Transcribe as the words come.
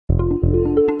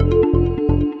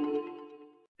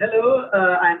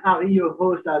I'm Ari, your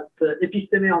host at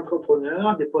Episteme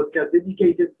Entrepreneur, the podcast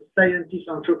dedicated to scientists,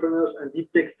 entrepreneurs, and deep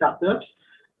tech startups.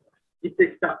 Deep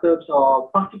tech startups are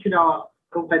particular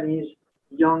companies,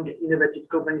 young, innovative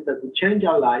companies that will change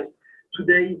our lives.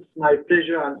 Today, it's my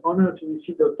pleasure and honor to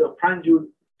receive Dr. Pranjul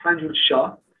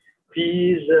Shah.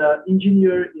 He is an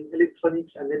engineer in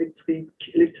electronics and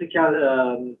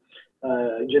electrical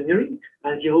engineering,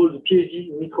 and he holds a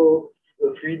PhD in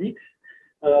microfluidics.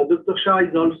 Dr. Shah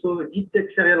is also a deep tech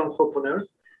serial entrepreneur.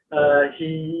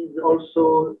 He is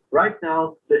also right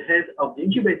now the head of the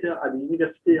Incubator at the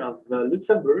University of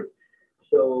Luxembourg.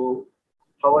 So,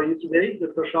 how are you today,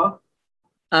 Dr. Shah?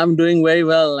 I'm doing very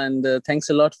well, and thanks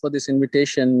a lot for this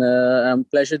invitation. I'm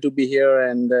pleasure to be here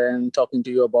and talking to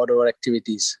you about our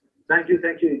activities. Thank you.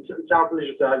 It's our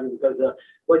pleasure to have you because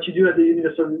what you do at the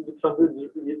University of Luxembourg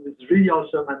is really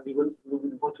awesome, and we will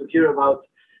want to hear about.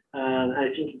 And I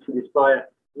think it will inspire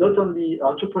not only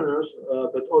entrepreneurs,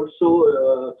 but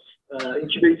also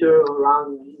incubator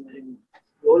around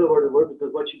all over the world,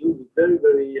 because what you do is very,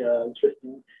 very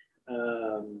interesting.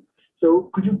 So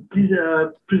could you please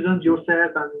present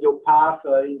yourself and your path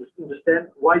in the STEM?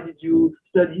 Why did you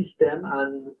study STEM,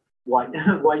 and why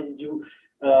did you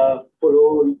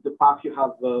follow the path you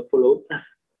have followed?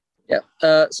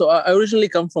 Yeah. So I originally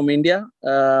come from India,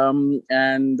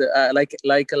 and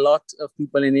like a lot of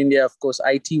people in India, of course,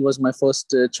 IT was my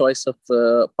first choice of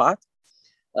path.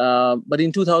 But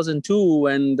in 2002,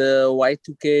 when the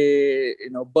Y2K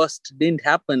burst didn't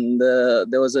happen,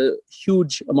 there was a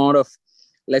huge amount of,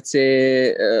 let's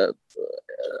say,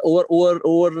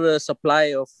 over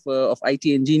supply of IT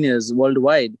engineers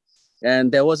worldwide.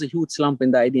 And there was a huge slump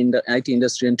in the IT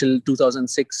industry until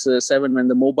 2006-07, when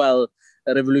the mobile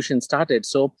revolution started.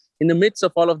 So in the midst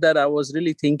of all of that, I was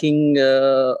really thinking,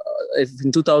 if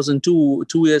in 2002,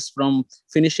 2 years from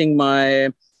finishing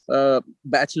my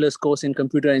bachelor's course in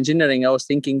computer engineering, I was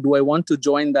thinking, do I want to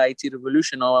join the IT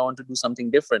revolution, or I want to do something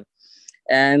different?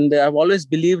 And I've always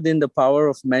believed in the power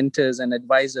of mentors and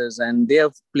advisors, and they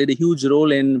have played a huge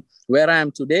role in where I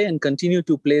am today and continue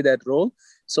to play that role.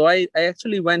 So I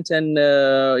actually went and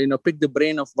picked the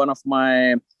brain of one of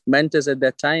my mentors at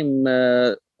that time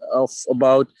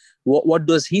about what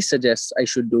does he suggest I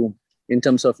should do in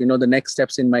terms of the next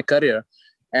steps in my career.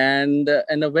 And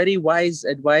a very wise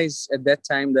advice at that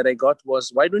time that I got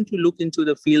was, why don't you look into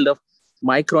the field of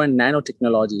micro and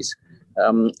nanotechnologies?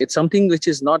 It's something which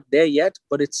is not there yet,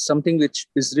 but it's something which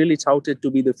is really touted to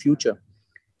be the future.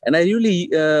 And I really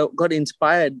got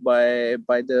inspired by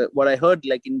what I heard,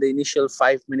 like in the initial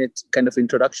 5-minute kind of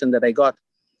introduction that I got.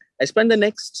 I spent the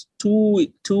next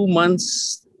two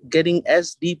months getting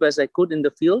as deep as I could in the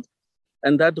field,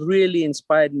 and that really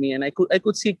inspired me. And I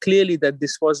could see clearly that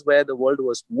this was where the world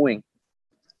was moving.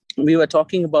 We were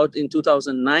talking about in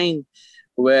 2009,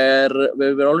 where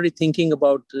we were already thinking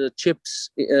about chips,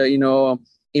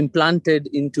 implanted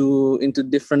into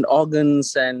different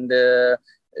organs, and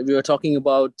we were talking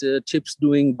about chips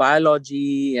doing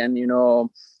biology, and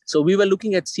so we were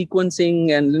looking at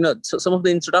sequencing, and so some of the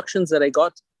introductions that I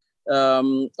got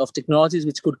of technologies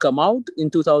which could come out in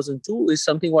 2002 is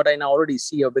something what I now already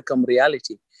see have become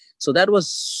reality. So that was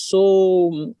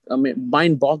so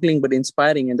mind-boggling but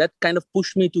inspiring, and that kind of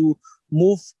pushed me to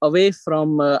move away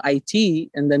from IT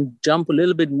and then jump a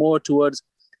little bit more towards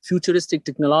futuristic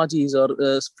technologies or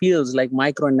fields like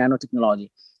micro and nanotechnology.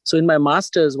 So in my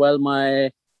master's,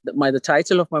 the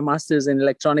title of my master's in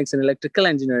electronics and electrical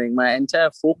engineering, my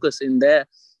entire focus in there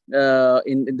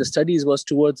in the studies was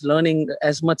towards learning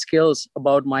as much skills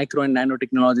about micro and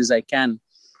nanotechnologies as I can.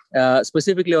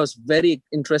 Specifically, I was very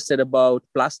interested about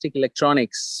plastic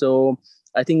electronics. So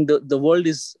I think the world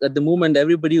is, at the moment,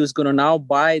 everybody who's going to now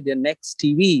buy their next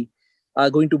TV are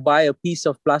going to buy a piece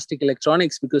of plastic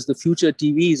electronics, because the future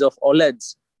TVs of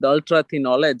OLEDs, the ultra thin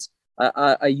OLEDs,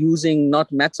 are using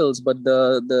not metals, but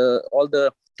all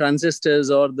the transistors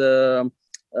or the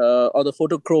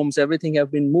photochromes. Everything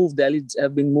have been moved. The LEDs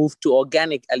have been moved to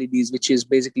organic LEDs, which is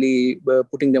basically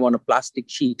putting them on a plastic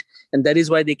sheet, and that is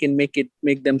why they can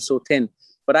make them so thin.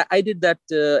 But I did that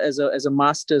as a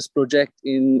master's project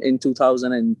in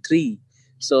 2003.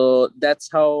 So that's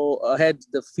how ahead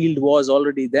the field was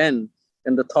already then,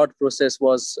 and the thought process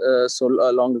was so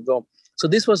long ago. So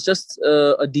this was just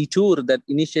a detour that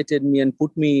initiated me and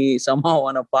put me somehow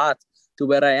on a path to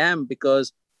where I am,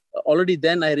 because already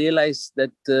then I realized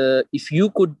that if you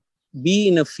could be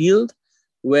in a field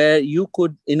where you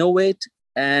could innovate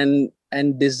and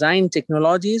design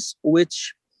technologies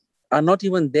which are not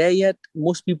even there yet,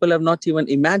 most people have not even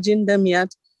imagined them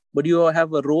yet, but you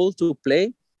have a role to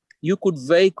play, you could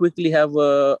very quickly have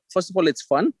first of all, it's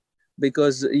fun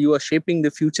because you are shaping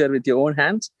the future with your own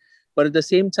hands. but at the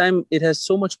same time, it has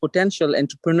so much potential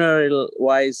entrepreneurial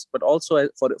wise, but also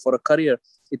for a career.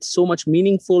 It's so much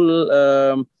meaningful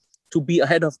to be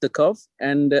ahead of the curve,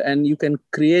 and you can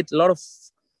create a lot of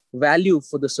value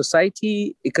for the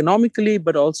society economically,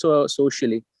 but also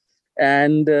socially.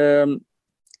 And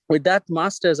with that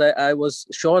master's, I was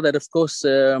sure that, of course,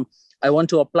 I want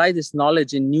to apply this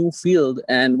knowledge in new field.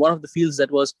 And one of the fields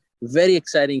that was very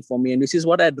exciting for me, and this is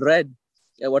what I'd read,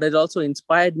 what had also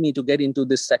inspired me to get into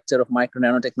this sector of micro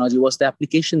nanotechnology, was the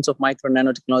applications of micro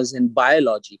nanotechnologies in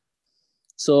biology.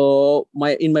 So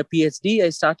in my PhD, I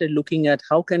started looking at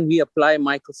how can we apply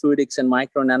microfluidics and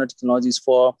micro nanotechnologies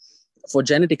for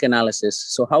genetic analysis.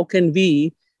 So how can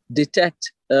we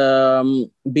detect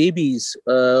babies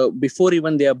before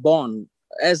even they are born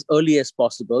as early as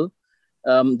possible,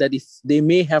 that if they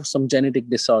may have some genetic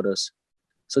disorders.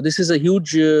 So this is a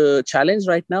huge challenge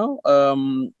right now.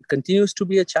 Continues to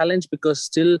be a challenge because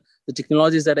still the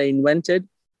technologies that I invented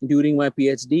during my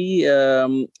PhD,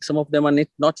 some of them are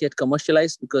not yet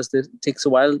commercialized because it takes a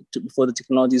while before the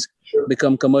technologies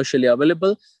become commercially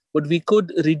available. But we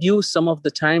could reduce some of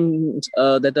the time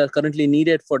that are currently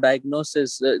needed for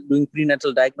diagnosis, doing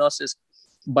prenatal diagnosis,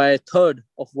 by a third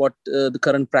of what the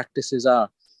current practices are.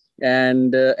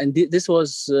 And this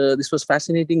was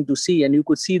fascinating to see, and you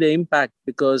could see the impact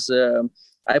because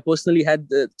I personally had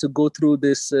to go through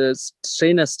this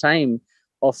strenuous time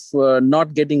of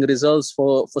not getting results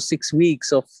for 6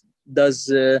 weeks of does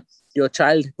your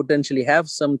child potentially have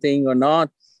something or not,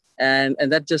 and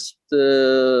that just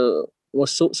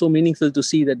was so meaningful to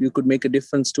see that you could make a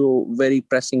difference to a very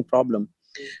pressing problem.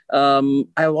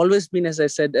 I've always been, as I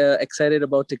said, excited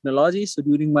about technology. So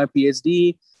during my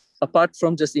PhD, apart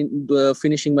from just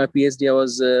finishing my PhD, I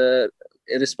was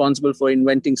responsible for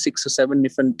inventing 6 or 7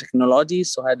 different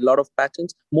technologies. So I had a lot of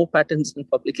patents, more patents than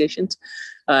publications.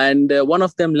 And one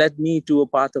of them led me to a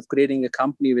path of creating a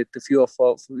company with a few of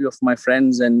my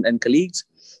friends and colleagues.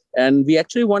 And we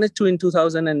actually wanted to, in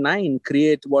 2009,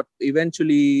 create what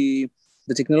eventually,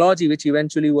 the technology which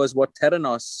eventually was what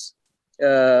Theranos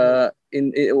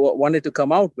wanted to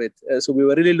come out with. So we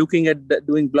were really looking at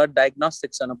doing blood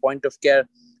diagnostics on a point of care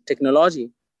technology.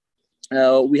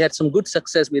 We had some good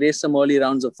success. We raised some early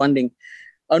rounds of funding.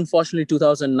 Unfortunately,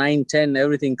 2009-10,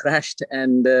 everything crashed,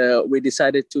 and we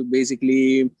decided to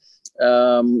basically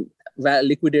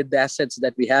liquidate the assets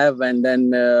that we have, and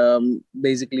then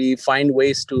basically find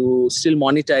ways to still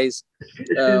monetize.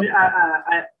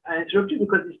 I interrupt you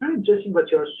because it's very interesting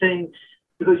what you're saying.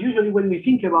 Because usually when we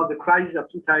think about the crisis of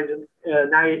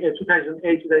 2008,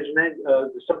 2009,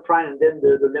 the subprime, and then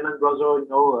the Lehman Brothers,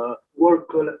 world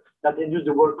collapse, that induced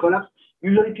the world collapse,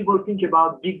 usually people think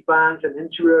about big banks and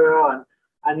insurer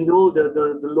and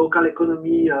the local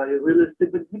economy, real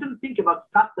estate, but we don't think about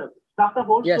startups. Startup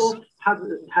also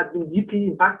has been deeply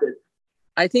impacted.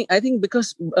 I think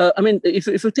because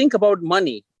if you think about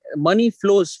money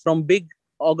flows from big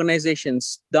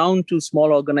organizations down to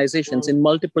small organizations in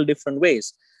multiple different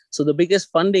ways. So the biggest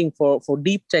funding for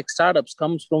deep tech startups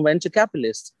comes from venture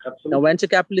capitalists. Absolutely. Now, venture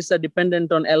capitalists are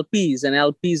dependent on LPs, and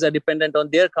LPs are dependent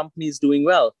on their companies doing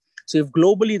well. So if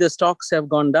globally the stocks have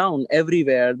gone down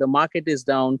everywhere, the market is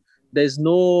down, there's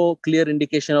no clear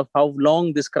indication of how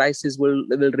long this crisis will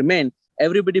remain.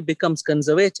 Everybody becomes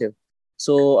conservative.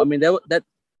 So, I mean,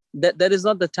 that is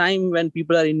not the time when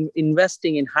people are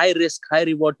investing in high risk, high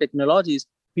reward technologies.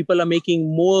 People are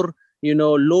making more,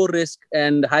 low risk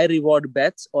and high reward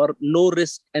bets, or low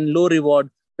risk and low reward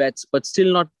bets, but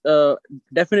still not,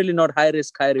 definitely not high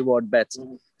risk, high reward bets.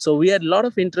 Mm-hmm. So we had a lot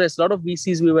of interest, a lot of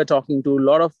VCs we were talking to, a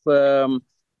lot of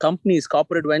companies,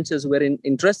 corporate ventures were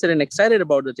interested and excited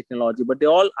about the technology, but they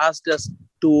all asked us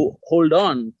to hold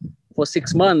on for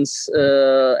 6 months,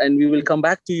 and we will come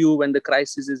back to you when the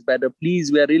crisis is better.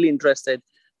 Please, we are really interested.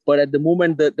 But at the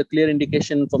moment, the clear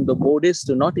indication from the board is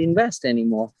to not invest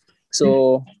anymore.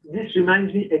 So this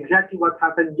reminds me exactly what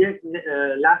happened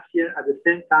last year at the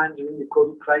same time during the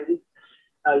COVID crisis.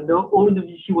 All the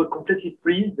VC were completely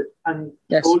freezed and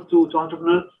told to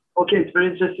entrepreneurs, okay, it's very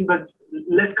interesting, but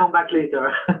let's come back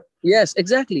later. Yes,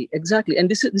 exactly. And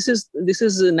this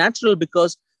is natural,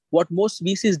 because what most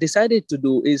VCs decided to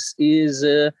do is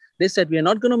they said, we are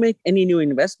not going to make any new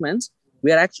investments.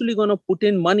 We are actually going to put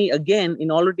in money again in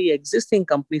already existing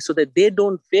companies so that they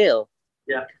don't fail.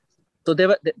 Yeah. So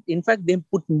in fact, they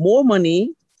put more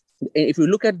money. If you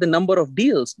look at the number of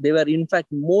deals, there were in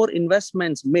fact more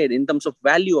investments made in terms of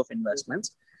value of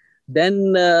investments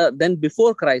than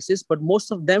before crisis. But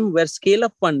most of them were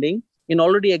scale-up funding in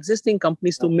already existing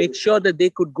companies to make sure that they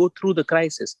could go through the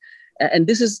crisis. And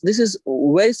this is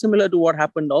very similar to what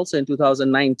happened also in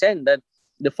 2009-10, that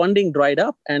the funding dried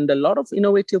up, and a lot of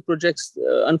innovative projects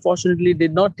unfortunately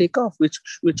did not take off, which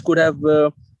could have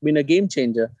been a game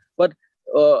changer. But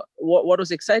what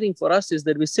was exciting for us is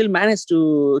that we still managed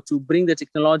to bring the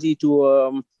technology to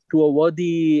a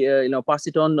worthy, pass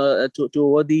it on to a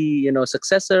worthy,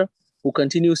 successor who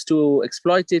continues to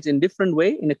exploit it in different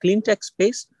way in a clean tech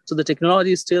space. So the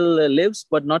technology still lives,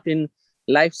 but not in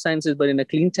life sciences, but in a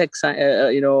clean tech,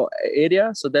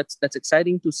 area. So that's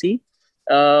exciting to see.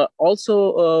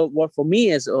 Also, what for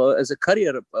me as a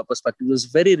career perspective was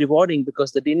very rewarding,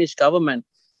 because the Danish government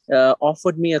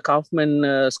offered me a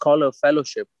Kaufman Scholar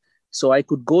Fellowship. So I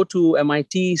could go to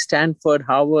MIT, Stanford,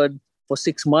 Harvard for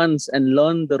 6 months and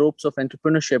learn the ropes of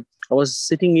entrepreneurship. I was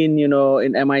sitting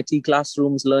in MIT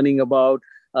classrooms learning about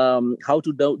how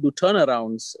to do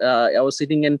turnarounds. I was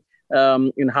sitting in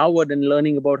Harvard and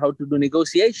learning about how to do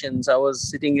negotiations. I was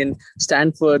sitting in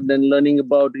Stanford and learning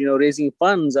about raising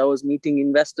funds. I was meeting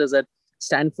investors at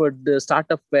Stanford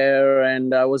Startup Fair,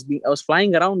 and I was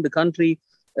flying around the country,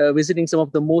 visiting some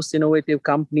of the most innovative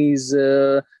companies,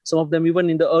 some of them even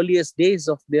in the earliest days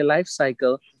of their life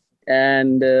cycle.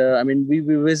 And we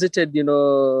visited,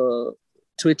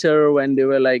 Twitter when there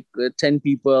were like 10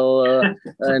 people,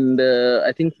 and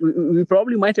I think we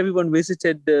probably might have even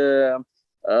visited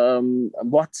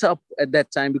WhatsApp at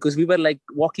that time, because we were like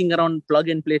walking around Plug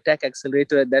and Play Tech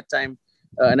Accelerator at that time.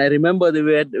 And I remember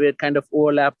we had kind of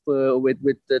overlap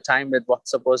with the time that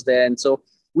WhatsApp was there. And so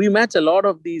we met a lot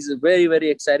of these very,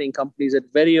 very exciting companies at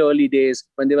very early days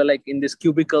when they were like in this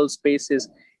cubicle spaces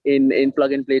in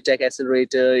Plug and Play Tech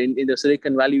Accelerator. In the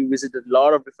Silicon Valley, we visited a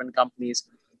lot of different companies.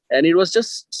 And it was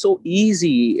just so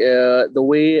easy, the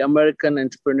way American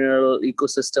entrepreneurial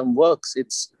ecosystem works.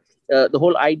 It's the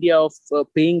whole idea of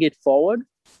paying it forward,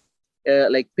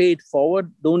 pay it forward.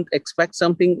 Don't expect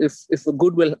something. If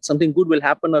something good will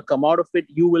happen or come out of it,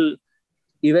 you will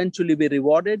eventually be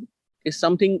rewarded. Is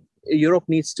something Europe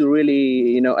needs to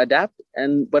really adapt.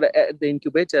 But at the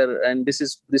incubator, and this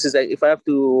is if I have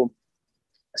to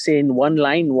say in one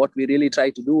line what we really try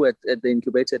to do at the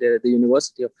incubator at the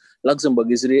University of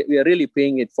Luxembourg is we are really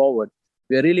paying it forward.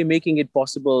 We are really making it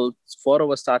possible for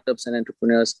our startups and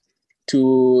entrepreneurs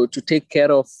to take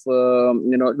care of,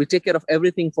 we take care of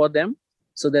everything for them,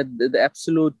 so that the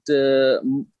absolute,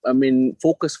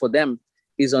 focus for them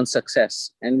is on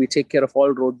success, and we take care of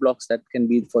all roadblocks that can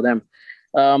be for them.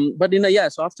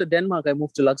 So after Denmark, I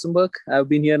moved to Luxembourg. I've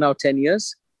been here now 10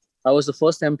 years. I was the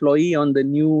first employee on the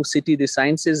new City de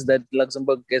Sciences that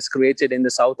Luxembourg has created in the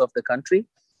south of the country.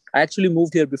 I actually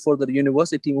moved here before the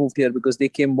university moved here, because they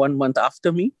came 1 month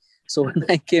after me. So when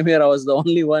I came here, I was the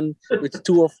only one with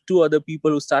two other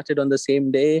people who started on the same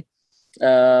day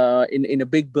in a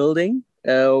big building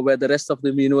where the rest of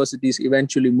the universities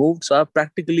eventually moved. So I've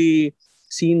practically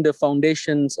seen the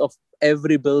foundations of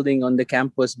every building on the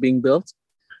campus being built.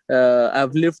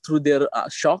 I've lived through their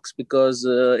shocks, because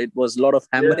it was a lot of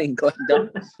hammering going down.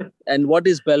 And what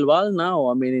is Belval now?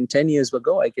 I mean, in 10 years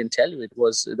ago, I can tell you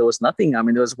there was nothing. I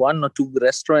mean, there was 1 or 2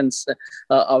 restaurants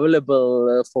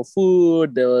available for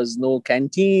food. There was no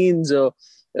canteens.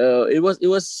 It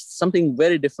was something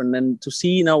very different. And to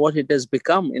see now what it has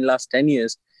become in last 10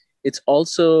 years, it's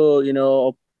also,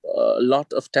 a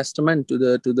lot of testament to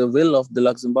the will of the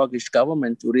Luxembourgish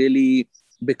government to really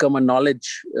become a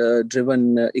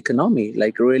knowledge-driven economy,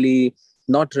 like really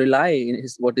not rely in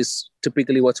what is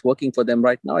typically what's working for them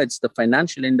right now. It's the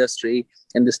financial industry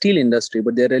and the steel industry,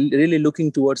 but they're really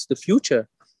looking towards the future.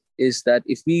 Is that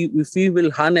if we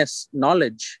will harness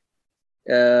knowledge,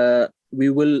 we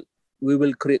will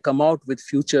come out with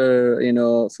future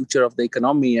of the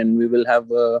economy, and we will have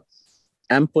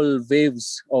ample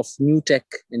waves of new tech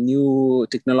and new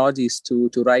technologies to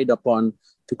ride upon,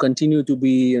 to continue to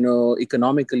be,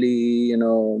 economically,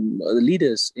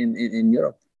 leaders in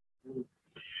Europe.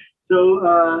 So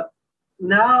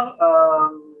now,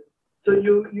 so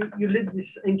you lead this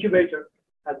incubator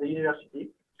at the university.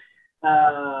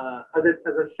 As I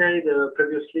said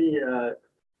previously,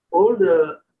 all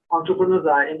the entrepreneurs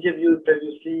I interviewed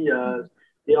previously,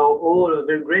 they are all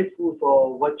very grateful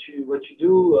for what you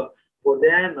do. For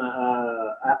them,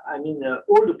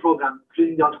 all the programs,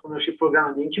 including the entrepreneurship program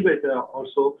and the incubator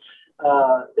also,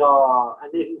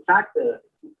 and in fact,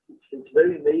 it's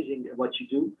very amazing what you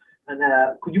do. And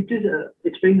could you please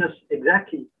explain us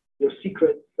exactly your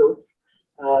secret sauce?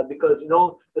 Because,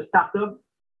 the startup,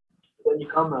 when you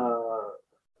come,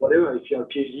 whatever, if you have a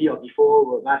PhD or before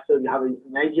or master, you have an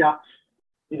idea,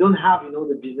 you don't have,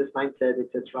 the business mindset,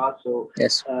 etc. So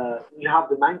yes. You have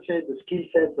the mindset, the skill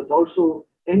set, but also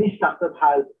any startup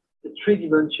has the 3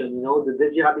 dimensions, the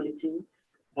desirability,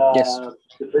 yes.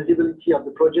 the feasibility of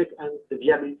the project, and the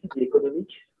viability, the economic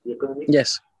the economy.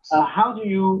 Yes. How do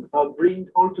you bring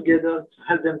all together to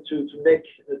help them to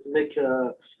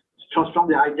transform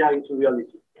the idea into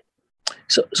reality?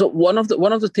 So one of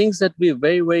the things that we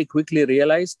very, very quickly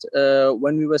realized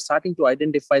when we were starting to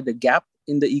identify the gap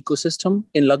in the ecosystem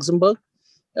in Luxembourg,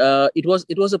 it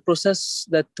was a process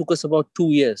that took us about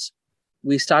 2 years.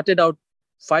 We started out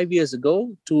 5 years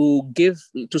ago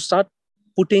to start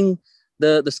putting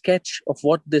the sketch of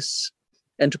what this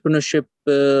entrepreneurship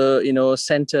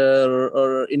center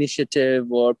or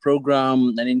initiative or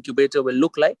program and incubator will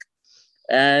look like.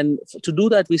 And to do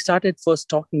that, we started first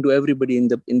talking to everybody in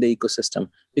the ecosystem,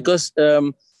 because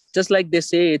just like they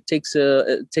say, it takes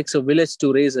a village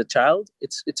to raise a child.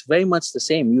 It's very much the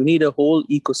same. You need a whole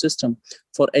ecosystem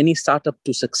for any startup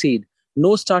to succeed.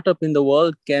 No startup in the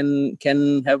world can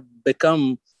have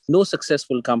become no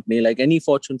successful company like any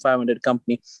Fortune 500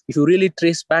 company. If you really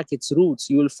trace back its roots,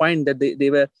 you will find that they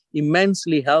were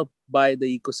immensely helped by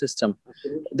the ecosystem.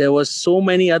 There was so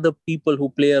many other people who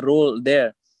play a role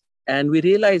there. And we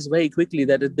realized very quickly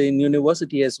that at the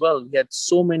university as well, we had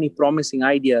so many promising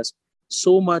ideas,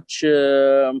 so much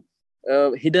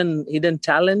hidden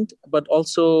talent, but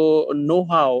also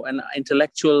know-how and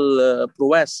intellectual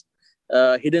prowess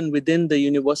hidden within the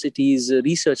university's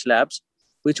research labs,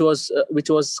 which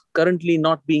was currently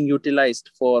not being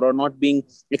utilized for, or not being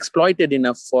exploited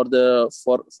enough for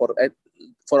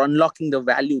unlocking the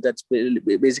value that's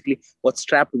basically what's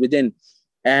trapped within.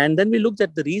 And then we looked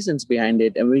at the reasons behind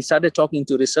it, and we started talking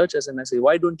to researchers, and I said,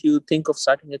 why don't you think of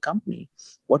starting a company?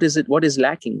 What is it? What is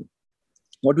lacking?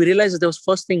 What we realized is the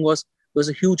first thing was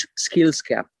a huge skills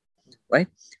gap, right?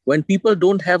 When people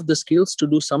don't have the skills to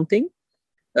do something,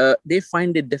 they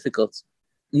find it difficult.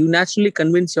 You naturally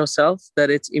convince yourself that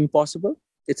it's impossible.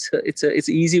 It's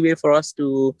an easy way for us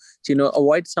to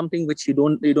avoid something which you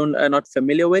are not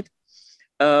familiar with.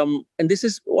 And this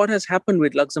is what has happened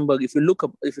with Luxembourg. If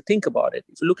you think about it,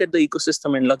 if you look at the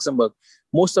ecosystem in Luxembourg,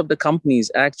 most of the companies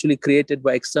are actually created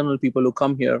by external people who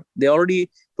come here. They're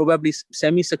already probably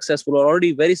semi-successful or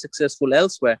already very successful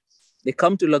elsewhere. They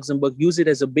come to Luxembourg, use it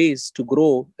as a base to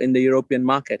grow in the European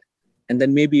market, and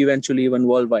then maybe eventually even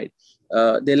worldwide.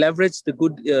 They leverage the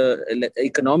good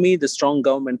economy, the strong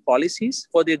government policies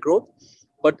for their growth.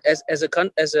 But as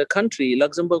a country,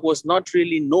 Luxembourg was not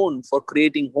really known for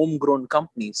creating homegrown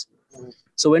companies.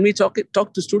 So when we talk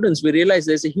to students, we realize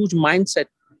there's a huge mindset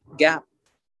gap.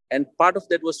 And part of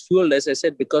that was fueled, as I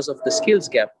said, because of the skills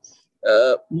gap.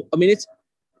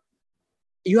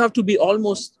 You have to be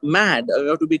almost mad, or you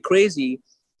have to be crazy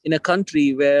in a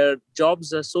country where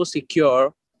jobs are so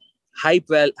secure, high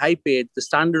paid, the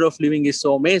standard of living is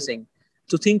so amazing,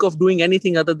 to think of doing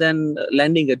anything other than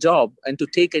landing a job and to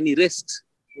take any risks.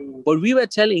 But we were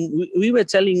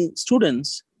telling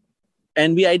students,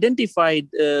 and we identified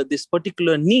this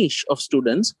particular niche of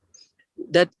students,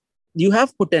 that you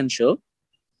have potential.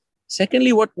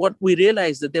 Secondly, what we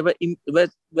realized that there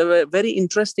were very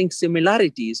interesting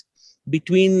similarities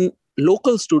between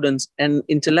local students and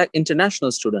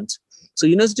international students. So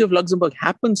University of Luxembourg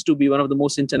happens to be one of the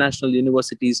most international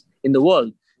universities in the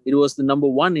world. It was the number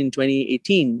 1 in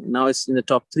 2018. Now it's in the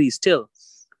top 3 still.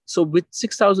 So with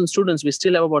 6,000 students, we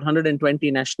still have about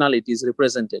 120 nationalities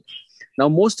represented. Now,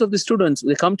 most of the students,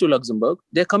 they come to Luxembourg.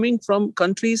 They're coming from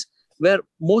countries where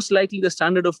most likely the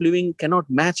standard of living cannot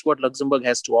match what Luxembourg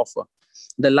has to offer.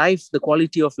 The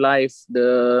quality of life,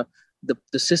 the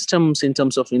systems in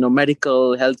terms of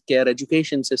medical, healthcare,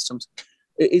 education systems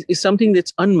is something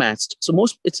that's unmatched. So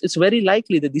it's very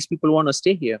likely that these people want to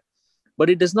stay here, but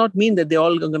it does not mean that they're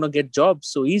all going to get jobs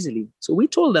so easily. So we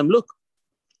told them, look,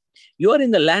 you are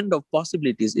in the land of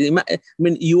possibilities.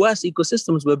 US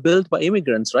ecosystems were built by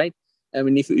immigrants, right?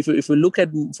 If you look at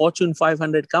Fortune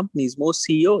 500 companies, most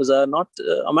CEOs are not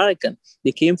American.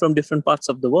 They came from different parts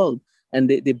of the world, and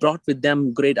they brought with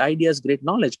them great ideas, great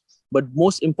knowledge. But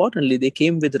most importantly, they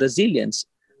came with resilience.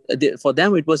 For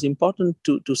them, it was important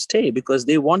to stay because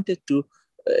they wanted to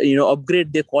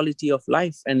upgrade their quality of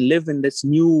life and live in this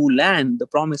new land, the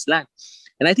promised land.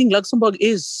 And I think Luxembourg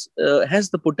has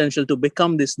the potential to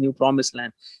become this new promised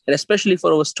land, and especially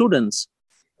for our students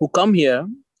who come here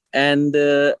and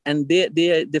they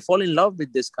fall in love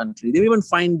with this country. They even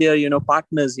find their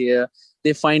partners here.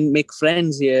 They make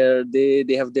friends here.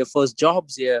 They have their first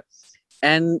jobs here,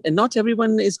 and not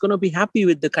everyone is going to be happy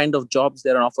with the kind of jobs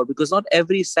they're on offer, because not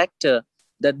every sector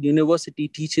that university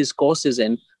teaches courses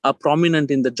in are prominent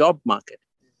in the job market.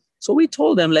 So we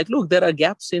told them, look, there are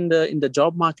gaps in the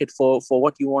job market for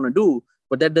what you want to do,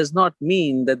 but that does not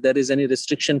mean that there is any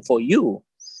restriction for you.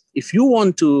 If you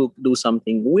want to do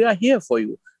something, we are here for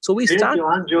you. So we create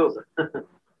your own job.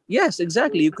 Yes,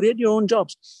 exactly. You create your own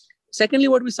jobs. Secondly,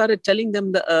 what we started telling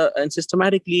them, and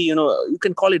systematically, you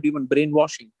can call it even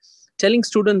brainwashing, telling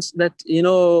students that,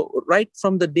 right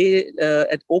from the day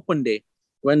at open day,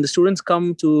 when the students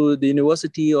come to the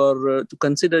university or to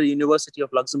consider University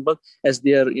of Luxembourg as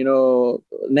their,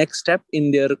 next step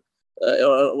in their,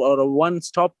 or one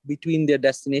stop between their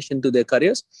destination to their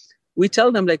careers, we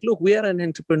tell them, like, look, we are an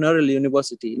entrepreneurial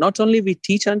university. Not only we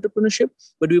teach entrepreneurship,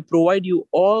 but we provide you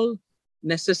all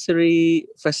necessary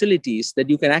facilities that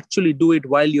you can actually do it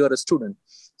while you're a student.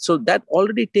 So that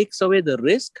already takes away the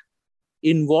risk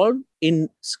involved in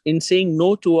saying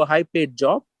no to a high-paid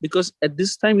job, because at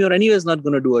this time you're anyways not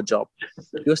going to do a job.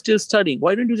 You're still studying.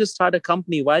 Why don't you just start a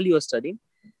company while you're studying?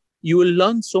 You will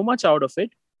learn so much out of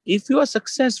it. If you are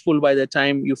successful by the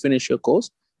time you finish your course,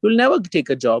 you'll never take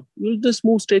a job. You'll just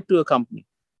move straight to a company.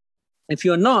 If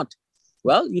you're not,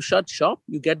 well, you shut shop,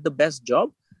 you get the best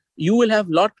job. You will have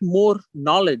a lot more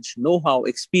knowledge, know-how,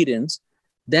 experience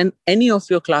than any of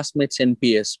your classmates and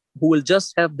peers who will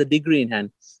just have the degree in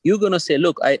hand. You're going to say,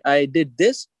 look, I did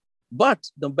this, but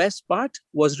the best part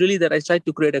was really that I tried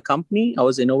to create a company. I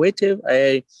was innovative.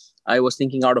 I was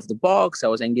thinking out of the box. I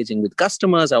was engaging with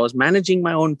customers. I was managing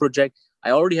my own project.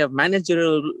 I already have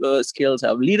managerial skills. I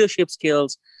have leadership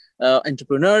skills,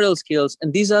 entrepreneurial skills.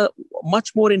 And these are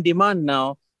much more in demand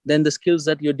now than the skills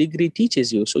that your degree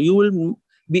teaches you. So you will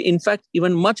be, in fact,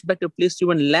 even much better placed to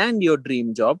even land your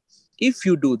dream job if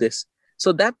you do this.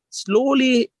 So that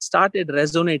slowly started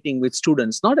resonating with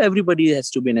students. Not everybody has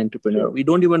to be an entrepreneur. We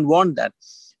don't even want that.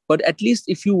 But at least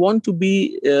if you want to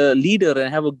be a leader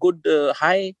and have a good,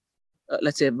 high,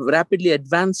 let's say, rapidly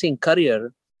advancing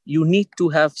career, you need to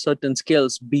have certain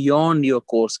skills beyond your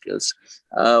core skills.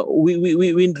 We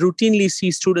routinely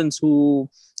see students who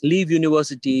leave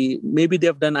university, maybe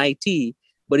they've done IT,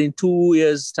 but in 2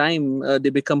 years' time,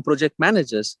 they become project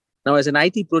managers. Now, as an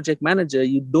IT project manager,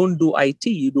 you don't do IT,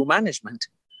 you do management.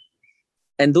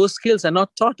 And those skills are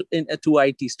not taught to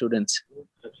IT students.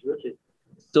 Absolutely.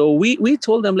 So we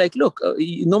told them, like, look,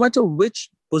 no matter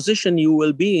which position you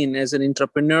will be in as an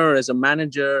entrepreneur, as a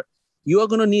manager, you are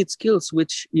going to need skills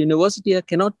which university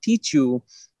cannot teach you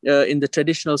in the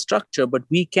traditional structure, but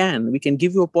we can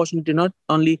give you opportunity not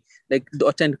only like to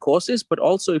attend courses, but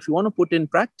also if you want to put in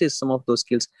practice some of those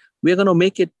skills, we're going to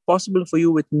make it possible for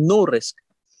you with no risk.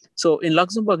 So in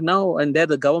Luxembourg now, and there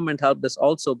the government helped us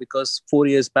also, because 4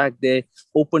 years back, they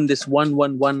opened this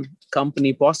 111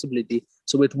 company possibility.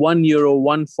 So with €1,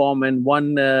 one form, and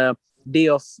 1 day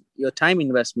of your time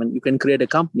investment, you can create a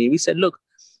company. We said, look,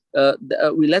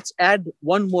 let's add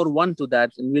one more one to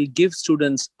that, and we'll give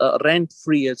students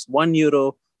rent-free. It's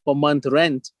 €1 per month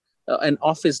rent, an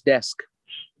office desk,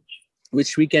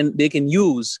 which they can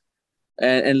use.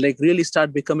 And like really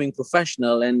start becoming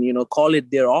professional and, call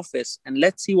it their office, and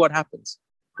let's see what happens.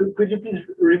 Could you please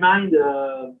remind,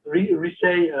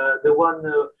 re-say the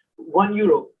 €1?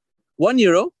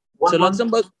 €1. So month?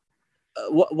 Luxembourg,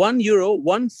 €1,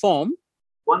 one form.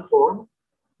 One form.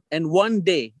 And 1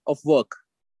 day of work.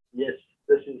 Yes.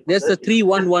 There's the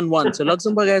 3111. So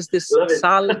Luxembourg has this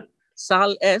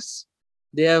SAL S.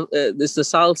 They have this is the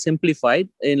SAL simplified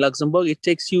in Luxembourg. It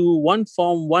takes you one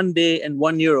form, 1 day, and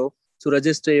 €1 to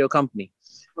register your company.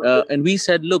 Okay. And we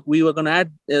said, look, we were going to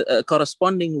add a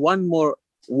corresponding one more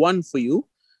one for you.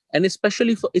 And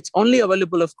especially it's only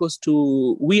available, of course,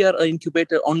 we are an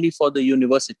incubator only for the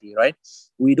university, right?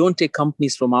 We don't take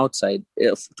companies from outside.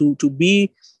 To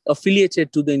be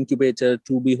affiliated to the incubator,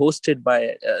 to be hosted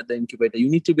by the incubator, you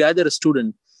need to be either a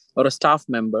student or a staff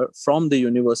member from the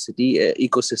university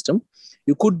ecosystem.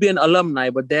 You could be an alumni,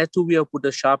 but there too we have put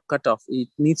a sharp cutoff. It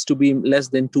needs to be less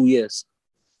than 2 years.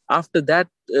 After that,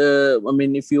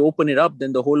 if you open it up,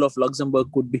 then the whole of Luxembourg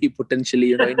could be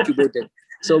potentially, incubated.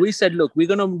 So we said, look, we're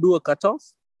going to do a cutoff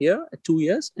here at 2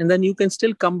 years, and then you can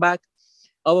still come back.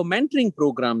 Our mentoring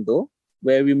program, though,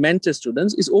 where we mentor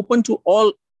students, is open to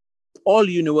all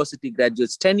university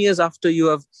graduates. 10 years after you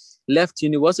have left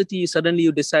university, suddenly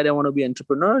you decide, I want to be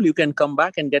entrepreneurial, you can come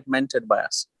back and get mentored by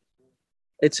us.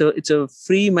 It's a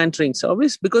free mentoring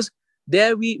service, because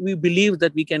there we believe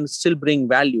that we can still bring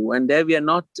value, and there we are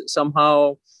not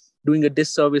somehow doing a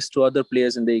disservice to other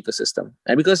players in the ecosystem.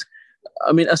 And because,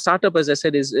 a startup, as I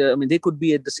said, is, they could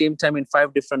be at the same time in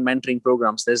 5 different mentoring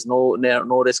programs. There's no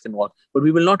risk involved, but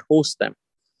we will not host them.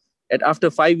 And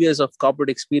after 5 years of corporate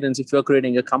experience, if you're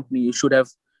creating a company, you should have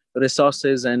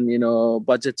resources and,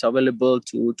 budgets available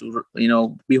to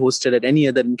be hosted at any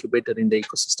other incubator in the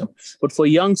ecosystem. But for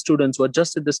young students who are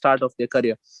just at the start of their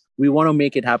career, we want to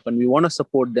make it happen. We want to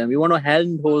support them. We want to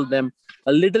handhold them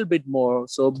a little bit more.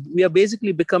 So we are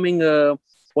basically becoming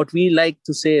what we like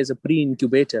to say as a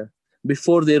pre-incubator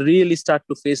before they really start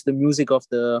to face the music of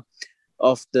the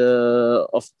of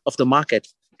the market.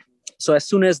 So as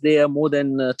soon as there are more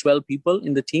than 12 people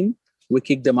in the team, we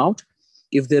kick them out.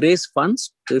 If they raise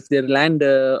funds, if they land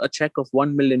a check of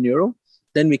 €1 million,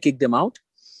 then we kick them out.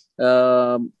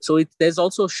 There's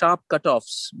also sharp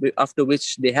cutoffs after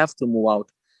which they have to move out.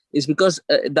 Is because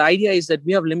the idea is that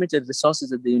we have limited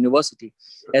resources at the university.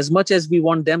 As much as we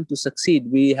want them to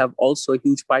succeed, we have also a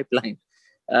huge pipeline.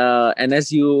 And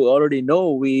as you already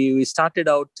know, we started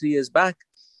out 3 years back.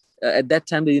 At that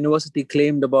time, the university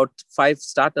claimed about 5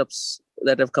 startups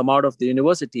that have come out of the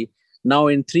university. Now,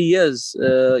 in 3 years,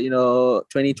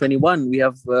 2021, we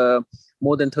have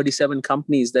more than 37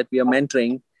 companies that we are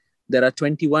mentoring. There are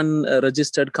 21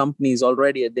 registered companies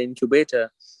already at the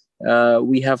incubator.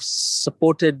 We have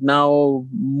supported now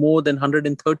more than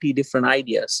 130 different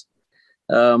ideas,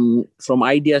 from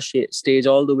idea stage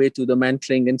all the way to the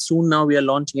mentoring. And soon now we are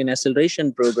launching an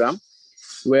acceleration program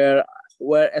where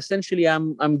essentially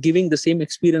I'm giving the same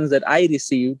experience that I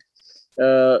received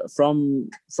from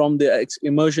the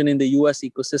immersion in the US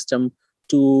ecosystem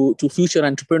to future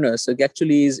entrepreneurs. So it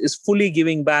actually is fully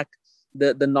giving back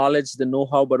the knowledge, the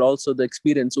know-how, but also the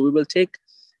experience. So we will take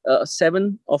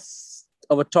 7 of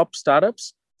our top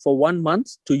startups for 1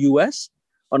 month to US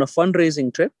on a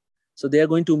fundraising trip. So they are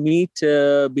going to meet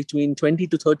between 20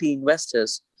 to 30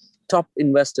 investors, top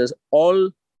investors,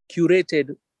 all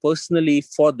curated personally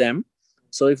for them.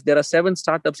 So if there are 7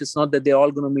 startups, it's not that they're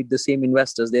all going to meet the same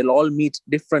investors. They'll all meet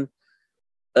different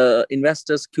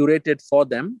investors curated for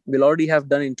them. We'll already have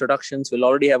done introductions. We'll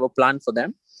already have a plan for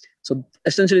them. So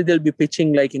essentially, they'll be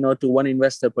pitching to one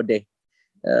investor per day,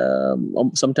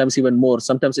 sometimes even more.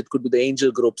 Sometimes it could be the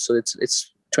angel group. So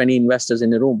it's 20 investors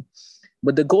in a room.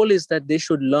 But the goal is that they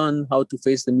should learn how to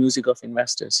face the music of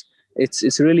investors.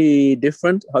 It's really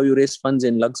different how you raise funds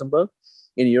in Luxembourg,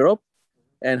 in Europe,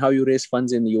 and how you raise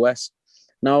funds in the US.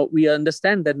 Now, we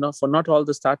understand that not all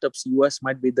the startups, US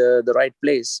might be the right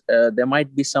place. There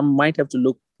might be some might have to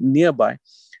look nearby.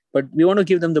 But we want to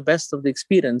give them the best of the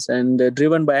experience, and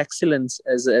driven by excellence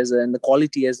and the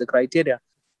quality as the criteria.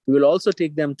 We will also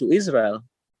take them to Israel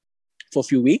for a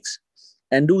few weeks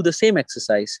and do the same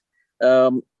exercise.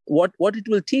 What it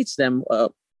will teach them,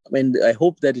 and I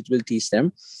hope that it will teach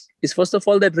them, is first of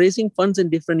all that raising funds in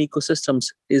different ecosystems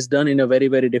is done in a very,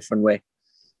 very different way.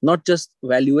 Not just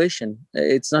valuation.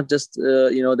 It's not just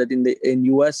that in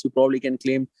US you probably can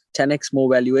claim 10x more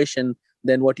valuation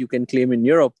than what you can claim in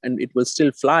Europe, and it will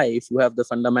still fly if you have the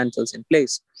fundamentals in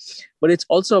place. But it's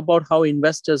also about how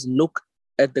investors look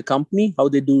at the company, how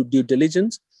they do due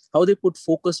diligence, how they put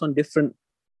focus on different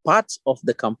parts of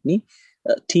the company,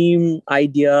 team,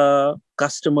 idea,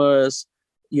 customers,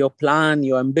 your plan,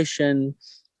 your ambition.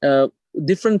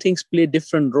 Different things play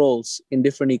different roles in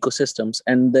different ecosystems,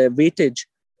 and the weightage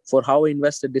for how an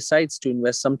investor decides to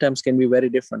invest sometimes can be very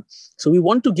different. So we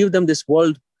want to give them this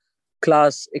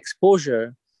world-class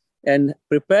exposure and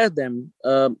prepare them.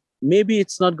 Maybe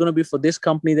it's not going to be for this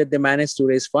company that they manage to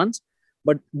raise funds,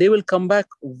 but they will come back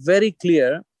very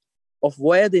clear of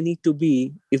where they need to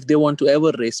be if they want to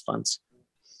ever raise funds.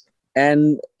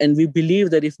 And we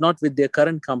believe that if not with their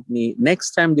current company,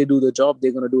 next time they do the job,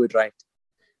 they're going to do it right.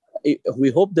 We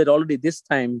hope that already this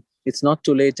time it's not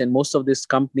too late, and most of these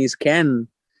companies can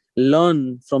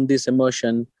learn from this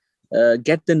immersion,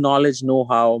 get the knowledge,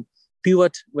 know-how,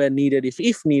 pivot where needed,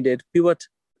 if needed, pivot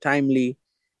timely,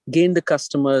 gain the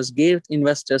customers, gain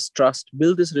investors' trust,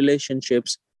 build these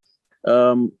relationships,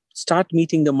 start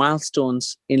meeting the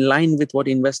milestones in line with what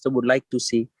investor would like to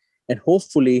see. And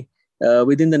hopefully,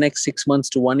 within the next 6 months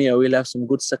to 1 year, we'll have some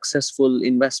good successful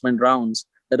investment rounds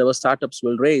that our startups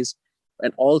will raise,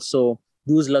 and also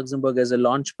use Luxembourg as a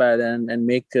launch pad and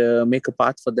make a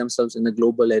path for themselves in the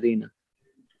global arena.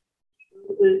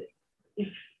 If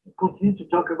you continue to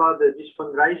talk about this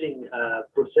fundraising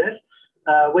process,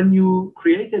 when you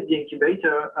created the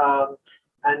incubator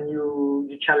and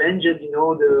you challenged,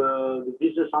 the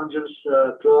business angels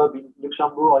club in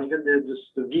Luxembourg, or even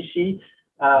the VC,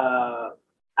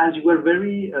 as you were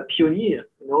very pioneer,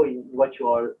 in what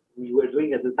you were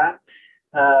doing at the time.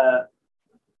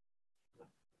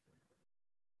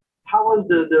 How was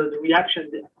the reaction?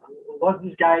 Was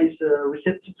these guys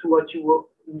receptive to what you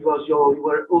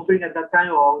were offering at that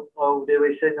time, or they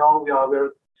were saying, no, we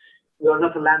are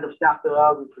not a land of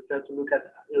startups, we prefer to look at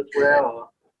elsewhere? Or?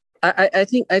 I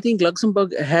think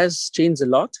Luxembourg has changed a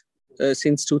lot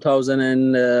since 2000.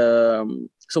 And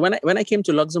so when I came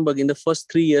to Luxembourg, in the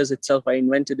first 3 years itself, I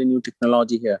invented a new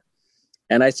technology here,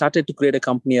 and I started to create a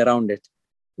company around it.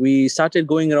 We started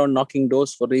going around knocking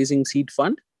doors for raising seed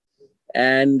fund.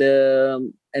 And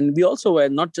we also were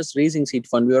not just raising seed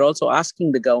fund, we were also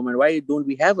asking the government, why don't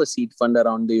we have a seed fund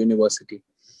around the university?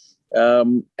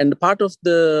 And part of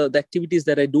the activities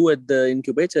that I do at the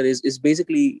incubator is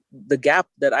basically the gap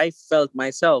that I felt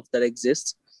myself that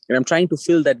exists. And I'm trying to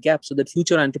fill that gap so that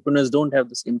future entrepreneurs don't have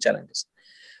the same challenges.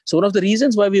 So one of the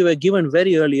reasons why we were given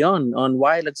very early on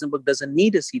why Luxembourg doesn't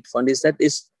need a seed fund is that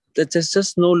there's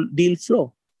just no deal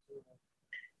flow.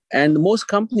 And most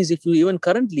companies, if you even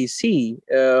currently see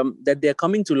that they're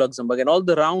coming to Luxembourg and all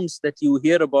the rounds that you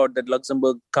hear about that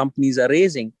Luxembourg companies are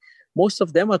raising, most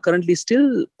of them are currently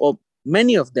still, or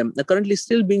many of them are currently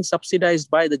still being subsidized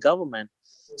by the government.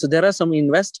 So there are some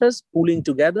investors pooling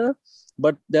together,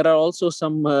 but there are also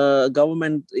some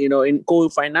government, in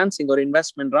co-financing or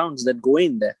investment rounds that go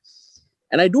in there.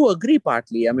 And I do agree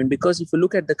partly. I mean, because if you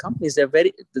look at the companies,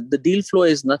 the deal flow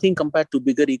is nothing compared to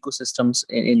bigger ecosystems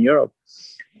in Europe.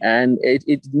 And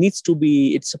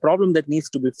it's a problem that needs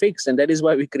to be fixed. And that is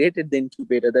why we created the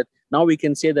incubator, that now we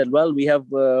can say that, well, we have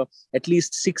at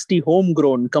least 60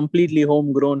 completely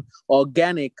homegrown,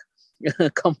 organic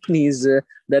companies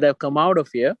that have come out of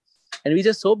here. And we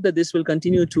just hope that this will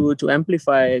continue to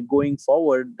amplify going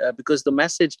forward because the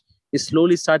message is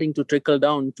slowly starting to trickle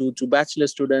down to bachelor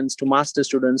students, to master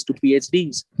students, to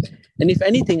PhDs. And if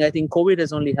anything, I think COVID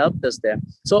has only helped us there.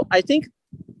 So I think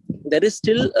there is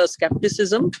still a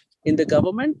skepticism in the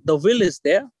government. The will is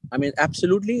there. I mean,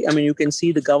 absolutely. I mean, you can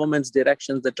see the government's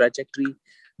directions, the trajectory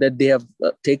that they have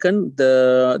taken.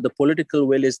 The political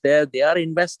will is there. They are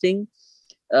investing.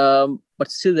 But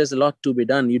still, there's a lot to be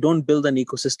done. You don't build an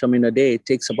ecosystem in a day. It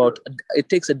takes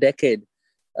a decade.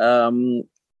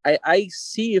 I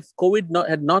see if COVID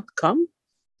had not come,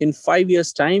 in 5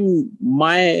 years' time,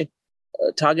 my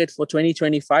target for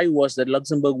 2025 was that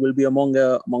Luxembourg will be among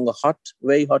a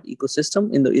very hot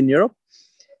ecosystem in Europe.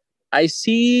 I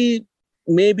see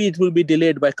maybe it will be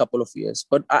delayed by a couple of years,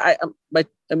 but by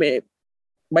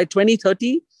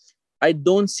 2030, I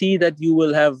don't see that you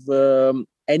will have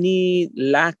any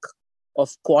lack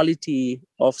of quality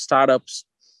of startups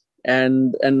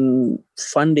and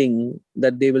funding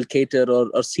that they will cater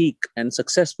or seek and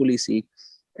successfully seek,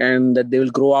 and that they will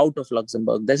grow out of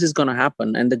Luxembourg. This is going to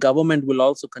happen. And the government will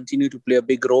also continue to play a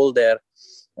big role there.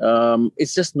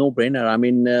 It's just no-brainer. I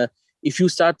mean, if you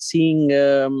start seeing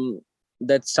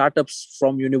that startups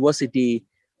from university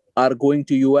are going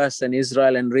to US and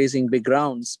Israel and raising big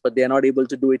rounds, but they are not able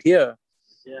to do it here,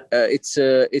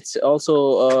 it's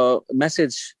also a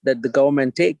message that the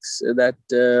government takes that,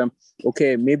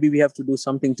 okay, maybe we have to do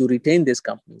something to retain these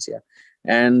companies here.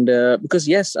 And because,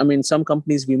 yes, I mean, some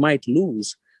companies we might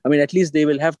lose. I mean, at least they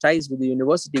will have ties with the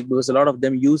university because a lot of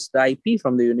them use the IP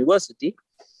from the university.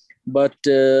 But,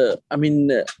 I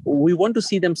mean, we want to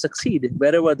see them succeed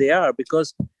wherever they are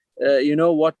because, a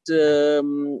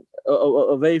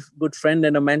very good friend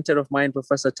and a mentor of mine,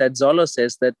 Professor Ted Zoller,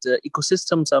 says that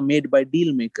ecosystems are made by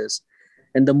deal makers.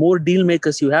 And the more deal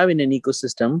makers you have in an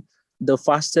ecosystem, the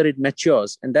faster it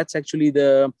matures. And that's actually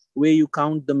the way you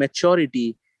count the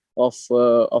maturity of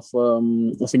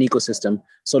an ecosystem.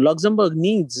 So Luxembourg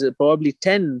needs probably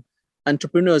 10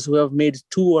 entrepreneurs who have made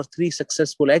 2 or 3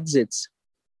 successful exits.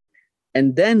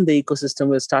 And then the ecosystem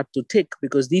will start to tick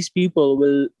because these people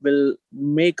will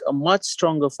make a much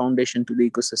stronger foundation to the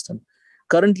ecosystem.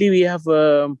 Currently, we have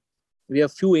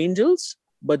few angels,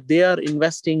 but they are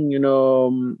investing,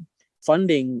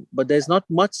 funding, but there's not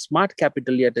much smart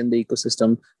capital yet in the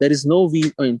ecosystem. There is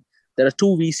there are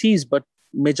 2 VCs, but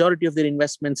majority of their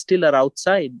investments still are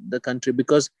outside the country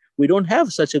because we don't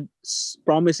have such a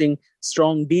promising,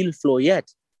 strong deal flow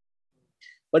yet.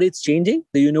 But it's changing.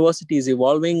 The university is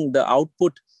evolving. The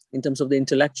output in terms of the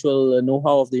intellectual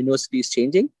know-how of the university is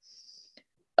changing.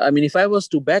 I mean, if I was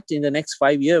to bet in the next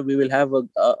 5 years, we will have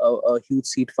a huge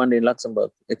seed fund in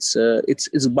Luxembourg. It's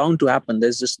bound to happen.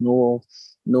 There's just no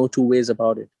 2 ways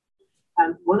about it.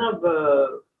 And one of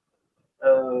the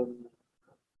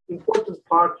important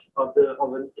parts of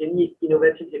any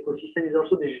innovative ecosystem is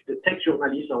also the tech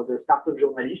journalists or the startup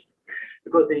journalists,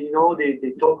 because they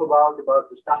talk about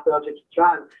the startups,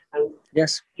 etc. And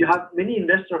yes, you have many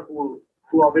investors who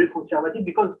are very conservative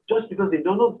because they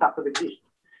don't know startup exists.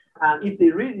 And if they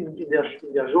read in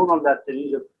their journal that there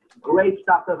is a great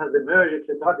startup has emerged,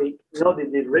 etc.,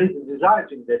 they raise the desire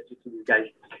to invest into these guys.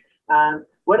 And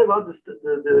what about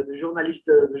the journalists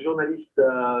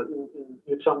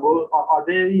in Luxembourg?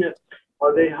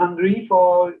 Are they hungry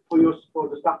for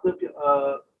the startup in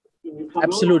Luxembourg?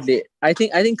 Absolutely. I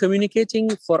think communicating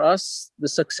for us the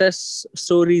success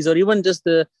stories or even just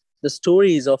the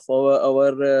stories of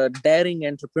our daring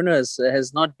entrepreneurs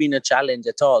has not been a challenge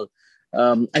at all.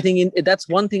 I think that's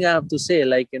one thing I have to say.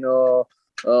 Like the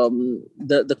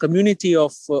community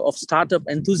of startup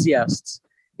enthusiasts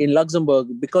in Luxembourg,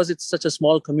 because it's such a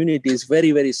small community, is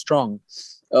very, very strong.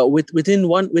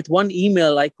 With one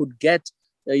email, I could get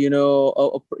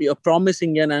a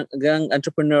promising young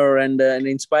entrepreneur and an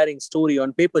inspiring story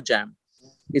on Paper Jam.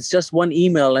 It's just one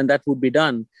email, and that would be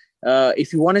done.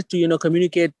 If you wanted to,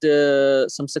 communicate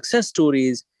some success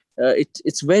stories,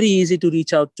 it's very easy to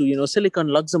reach out to, Silicon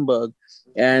Luxembourg,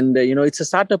 and it's a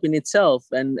startup in itself,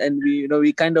 and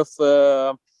we kind of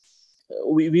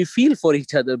we feel for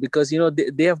each other because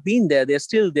they have been there, they're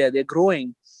still there, they're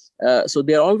growing. So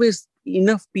there are always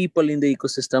enough people in the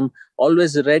ecosystem,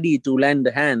 always ready to lend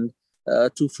a hand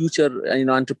to future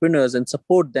entrepreneurs and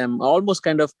support them, almost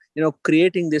kind of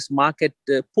creating this market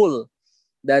pull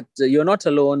that you're not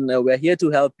alone, we're here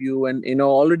to help you, and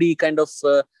already kind of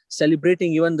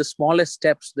celebrating even the smallest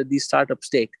steps that these startups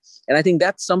take. And I think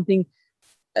that's something,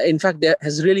 in fact, that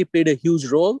has really played a huge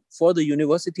role for the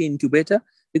university incubator,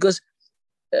 because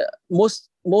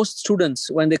most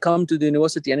students, when they come to the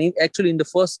university, and actually in the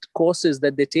first courses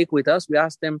that they take with us, we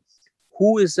ask them,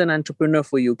 who is an entrepreneur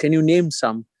for you? Can you name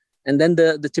some? And then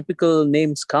the typical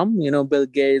names come, Bill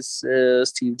Gates,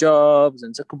 Steve Jobs,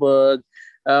 and Zuckerberg.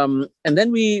 And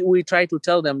then we try to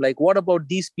tell them, like, what about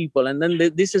these people? And then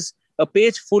this is a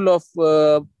page full of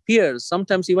peers,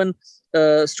 sometimes even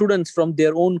students from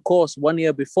their own course 1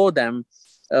 year before them,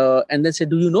 and then say,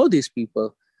 do you know these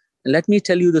people? And let me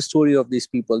tell you the story of these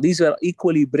people. These are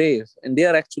equally brave, and they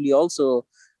are actually also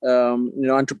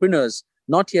entrepreneurs,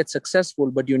 not yet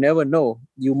successful, but you never know.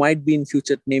 You might be in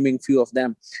future naming few of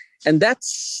them. And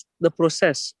that's the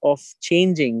process of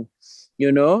changing,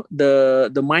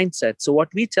 the mindset. So what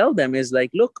we tell them is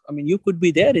like, look, I mean, you could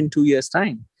be there in 2 years'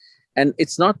 time. And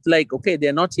it's not like, okay,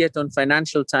 they're not yet on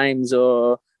Financial Times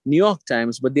or New York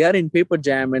Times, but they are in Paper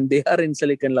Jam and they are in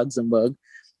Silicon Luxembourg.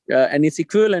 And it's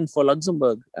equivalent for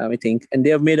Luxembourg, I think. And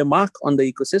they have made a mark on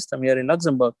the ecosystem here in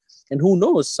Luxembourg. And who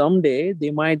knows, someday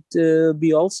they might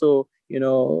be also,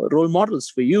 role models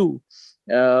for you.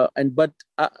 And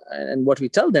what we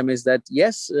tell them is that,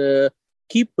 yes,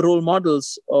 keep role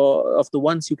models of the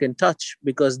ones you can touch,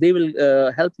 because they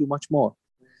will help you much more.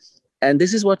 And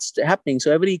this is what's happening.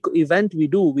 So every event we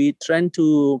do, we try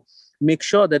to make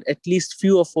sure that at least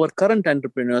few of our current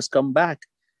entrepreneurs come back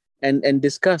and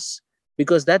discuss,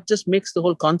 because that just makes the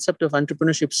whole concept of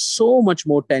entrepreneurship so much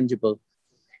more tangible.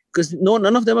 Because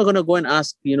none of them are going to go and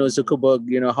ask,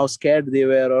 Zuckerberg, how scared they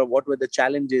were or what were the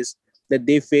challenges that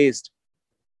they faced.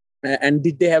 And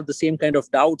did they have the same kind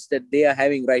of doubts that they are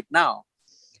having right now?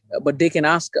 But they can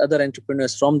ask other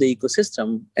entrepreneurs from the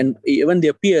ecosystem, and even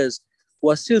their peers who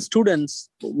are still students,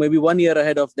 maybe 1 year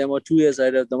ahead of them or 2 years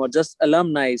ahead of them, or just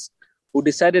alumni who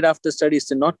decided after studies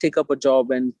to not take up a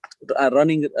job and are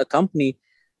running a company.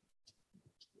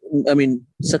 I mean,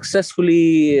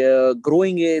 successfully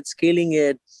growing it, scaling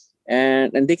it,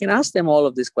 and they can ask them all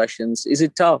of these questions. Is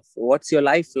it tough? What's your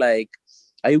life like?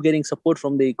 Are you getting support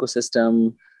from the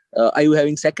ecosystem? Are you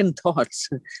having second thoughts?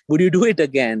 Would you do it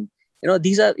again?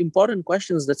 These are important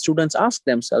questions that students ask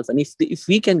themselves. And if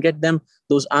we can get them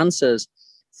those answers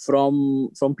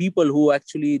from people who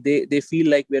actually they feel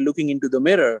like we're looking into the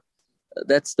mirror,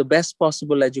 that's the best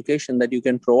possible education that you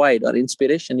can provide, or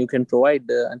inspiration you can provide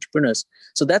the entrepreneurs.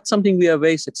 So that's something we are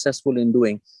very successful in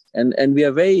doing. And we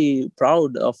are very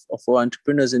proud of our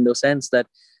entrepreneurs in the sense that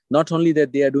not only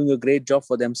that they are doing a great job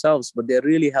for themselves, but they're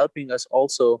really helping us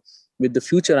also with the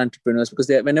future entrepreneurs. Because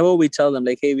whenever we tell them,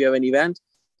 like, hey, we have an event,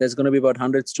 there's going to be about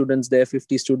 100 students there,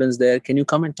 50 students there. Can you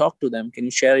come and talk to them? Can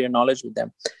you share your knowledge with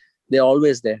them? They're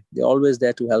always there. They're always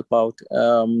there to help out.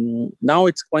 Now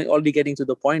it's already getting to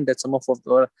the point that some of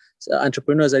our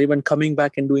entrepreneurs are even coming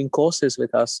back and doing courses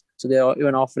with us. So they are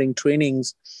even offering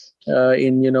trainings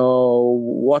in,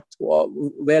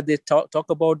 where they talk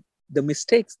about the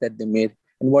mistakes that they made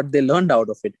and what they learned out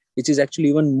of it, which is actually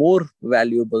even more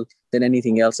valuable than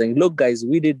anything else. Saying, look, guys,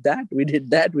 we did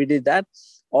that.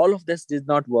 All of this did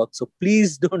not work. So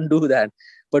please don't do that.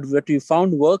 But what we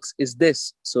found works is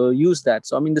this. So use that.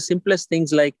 So, I mean, the simplest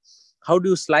things like how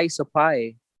do you slice a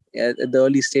pie at the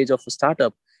early stage of a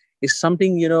startup is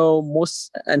something,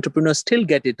 most entrepreneurs still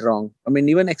get it wrong. I mean,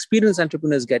 even experienced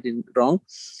entrepreneurs get it wrong.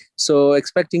 So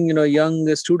expecting,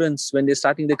 young students when they're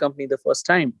starting the company the first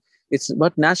time, it's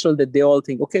not natural that they all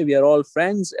think, okay, we are all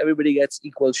friends, everybody gets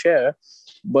equal share.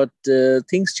 But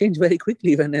things change very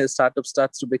quickly when a startup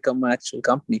starts to become an actual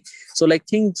company. So like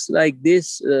things like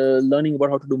this, learning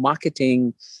about how to do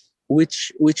marketing,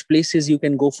 which places you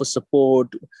can go for support.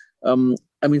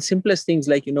 I mean, simplest things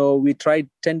like, we tried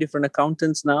 10 different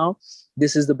accountants now.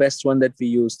 This is the best one that we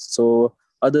used. So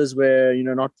others were,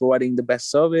 not providing the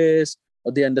best service,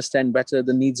 or they understand better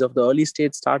the needs of the early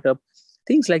stage startup.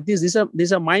 Things like this.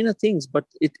 These are minor things, but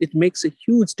it makes a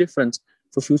huge difference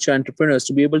for future entrepreneurs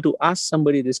to be able to ask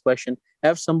somebody this question,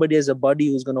 have somebody as a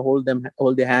buddy who's going to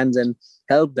hold their hands and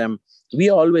help them. We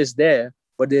are always there,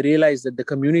 but they realize that the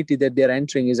community that they're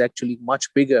entering is actually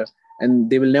much bigger, and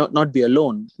they will not be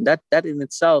alone. That in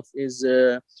itself is,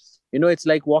 it's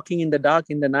like walking in the dark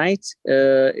in the night.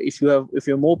 If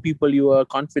you're more people, you are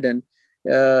confident.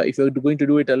 If you're going to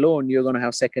do it alone, you're going to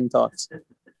have second thoughts.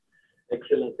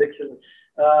 Excellent.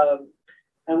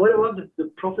 And what about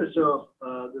the professor,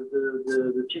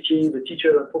 the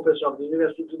teacher and professor of the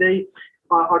university today?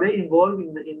 Are they involved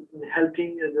in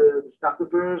helping the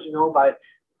startups? By,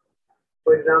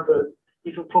 for example,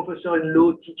 if a professor in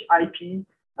law teach IP,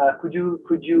 could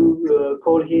you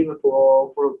call him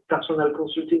for personal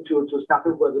consulting to a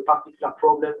startup who has a particular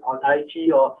problem on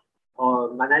IT or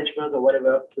management or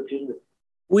whatever the field?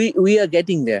 We are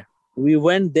getting there. We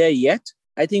weren't there yet.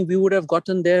 I think we would have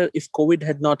gotten there if COVID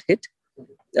had not hit.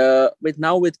 With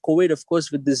COVID, of course,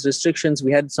 with these restrictions,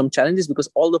 we had some challenges because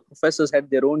all the professors had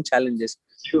their own challenges.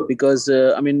 Sure. Because,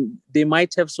 they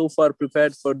might have so far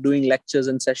prepared for doing lectures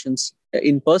and sessions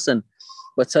in person,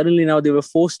 but suddenly now they were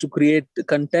forced to create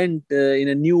content in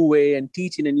a new way and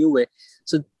teach in a new way.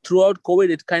 So throughout COVID,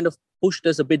 it kind of pushed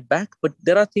us a bit back, but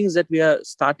there are things that we are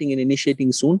starting and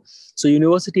initiating soon. So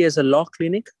university has a law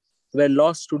clinic where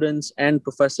law students and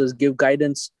professors give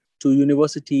guidance to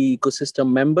university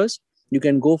ecosystem members. You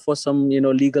can go for some,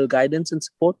 legal guidance and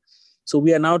support. So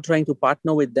we are now trying to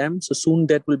partner with them. So soon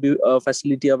that will be a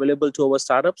facility available to our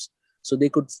startups. So they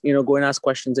could, go and ask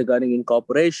questions regarding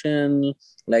incorporation,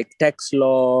 like tax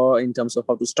law, in terms of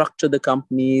how to structure the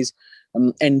companies,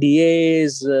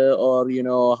 NDAs,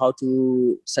 or, how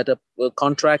to set up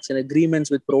contracts and agreements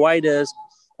with providers.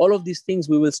 All of these things,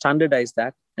 we will standardize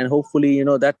that. And hopefully,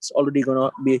 that's already going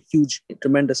to be a huge,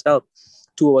 tremendous help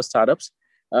to our startups.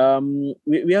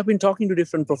 We have been talking to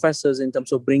different professors in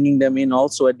terms of bringing them in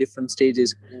also at different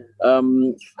stages.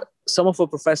 Some of our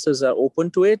professors are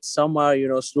open to it. Some are,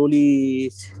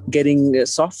 slowly getting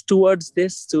soft towards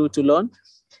this to learn.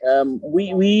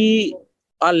 We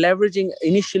are leveraging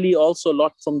initially also a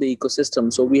lot from the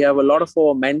ecosystem. So we have a lot of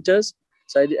our mentors.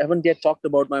 So I haven't yet talked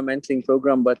about my mentoring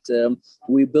program, but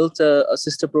we built a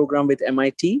sister program with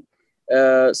MIT.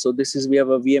 So we have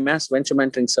a VMS, Venture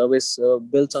Mentoring Service,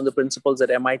 built on the principles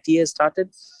that MIT has started.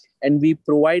 And we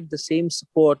provide the same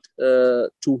support to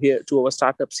our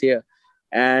startups here.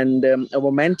 And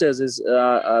our mentors is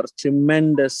a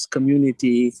tremendous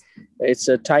community. It's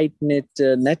a tight-knit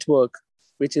network,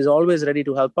 which is always ready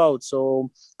to help out. So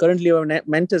currently our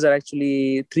mentors are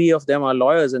actually, 3 of them are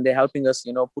lawyers, and they're helping us,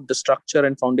 put the structure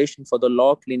and foundation for the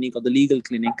law clinic or the legal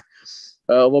clinic.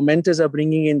 Our mentors are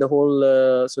bringing in the whole,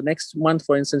 so next month,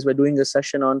 for instance, we're doing a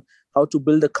session on how to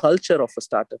build a culture of a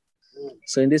startup.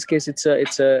 So in this case, it's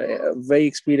a very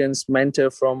experienced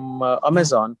mentor from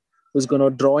Amazon, who's going to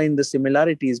draw in the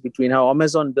similarities between how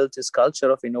Amazon built its culture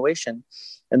of innovation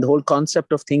and the whole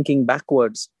concept of thinking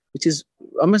backwards, which is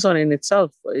Amazon in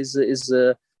itself is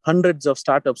hundreds of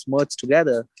startups merged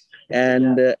together.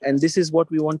 And this is what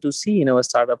we want to see in our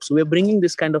startups. So we're bringing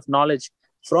this kind of knowledge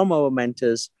from our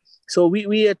mentors. So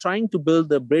we are trying to build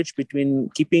the bridge between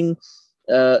keeping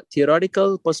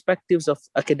theoretical perspectives of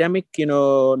academic,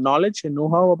 knowledge and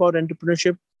know-how about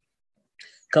entrepreneurship,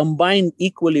 combined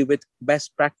equally with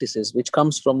best practices, which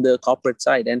comes from the corporate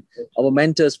side. And our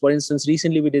mentors, for instance,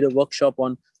 recently we did a workshop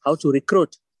on how to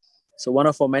recruit. So one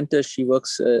of our mentors, she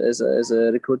works as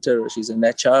a recruiter. She's an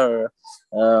HR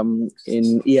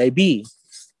in EIB.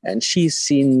 And she's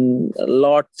seen a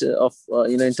lot of,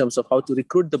 in terms of how to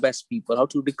recruit the best people, how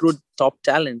to recruit top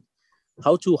talent,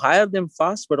 how to hire them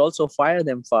fast, but also fire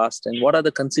them fast. And what are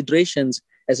the considerations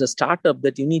as a startup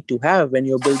that you need to have when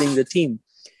you're building the team?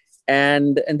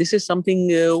 And this is something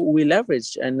we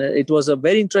leveraged. And it was a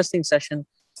very interesting session.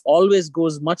 Always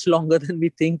goes much longer than we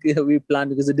think we planned,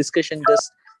 because the discussion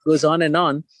just goes on and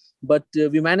on. But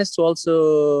we managed to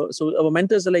also, so our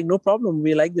mentors are like, no problem.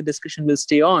 We like the discussion, we'll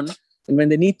stay on. And when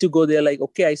they need to go, they're like,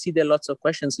 okay, I see there are lots of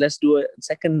questions. Let's do a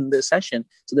second session.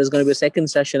 So there's going to be a second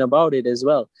session about it as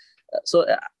well. So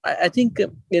I think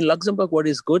in Luxembourg, what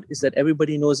is good is that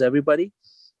everybody knows everybody.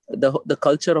 The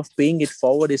culture of paying it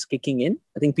forward is kicking in.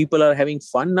 I think people are having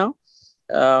fun now.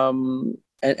 And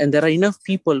there are enough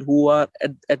people who are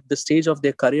at the stage of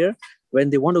their career when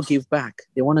they want to give back.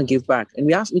 They want to give back. And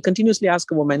we continuously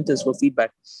ask our mentors for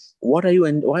feedback. What are you,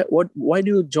 and why do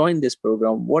you join this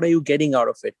program? What are you getting out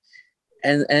of it?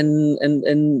 And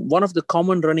one of the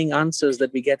common running answers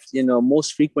that we get,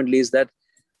 most frequently is that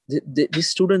these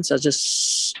students are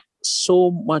just so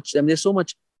much, there's so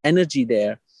much energy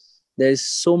there. There's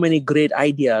so many great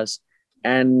ideas,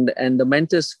 and the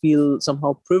mentors feel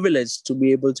somehow privileged to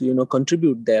be able to,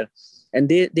 contribute there. and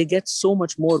they get so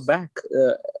much more back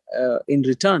in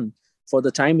return for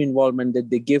the time involvement that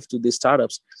they give to these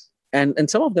startups. And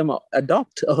some of them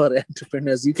adopt our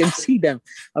entrepreneurs. You can see them.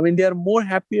 I mean, they are more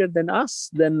happier than us.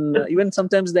 Than even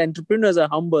sometimes the entrepreneurs are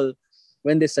humble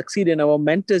when they succeed. And our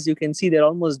mentors, you can see they're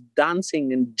almost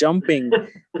dancing and jumping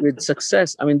with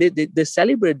success. I mean, they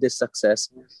celebrate this success.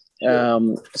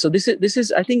 So this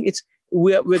is I think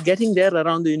we're getting there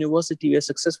around the university. We're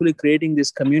successfully creating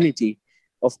this community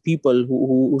of people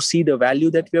who see the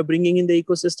value that we are bringing in the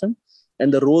ecosystem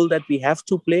and the role that we have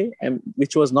to play, and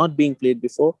which was not being played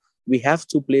before. We have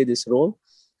to play this role,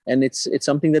 and it's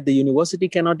something that the university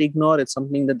cannot ignore. It's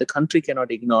something that the country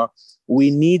cannot ignore. We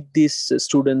need these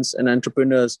students and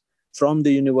entrepreneurs from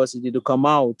the university to come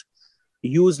out,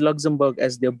 use Luxembourg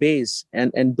as their base,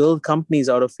 and build companies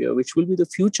out of here, which will be the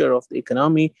future of the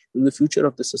economy, will be the future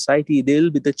of the society. They will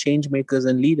be the change makers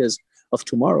and leaders of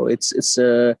tomorrow.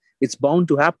 It's bound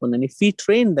to happen, and if we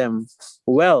train them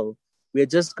well, we're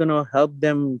just going to help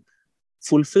them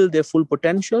fulfill their full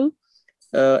potential.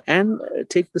 And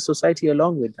take the society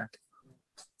along with that.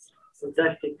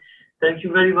 Fantastic. Thank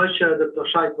you very much, Dr.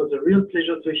 Shah. It was a real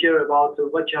pleasure to hear about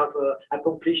what you have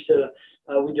accomplished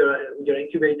with your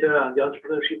incubator and the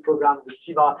entrepreneurship program, the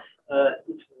SIVA.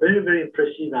 It's very, very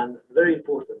impressive and very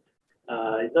important.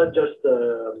 It's not just,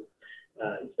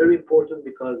 it's very important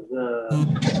because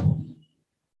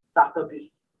startup is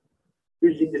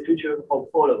building the future of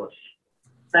all of us.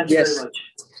 Thank you very much.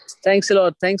 Thanks a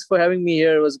lot. Thanks for having me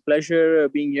here. It was a pleasure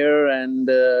being here, and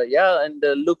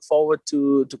look forward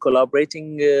to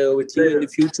collaborating with you in the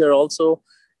future also.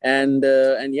 And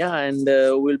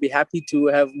we'll be happy to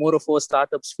have more of our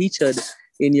startups featured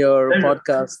in your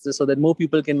podcast so that more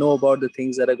people can know about the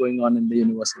things that are going on in the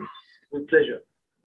university. With pleasure.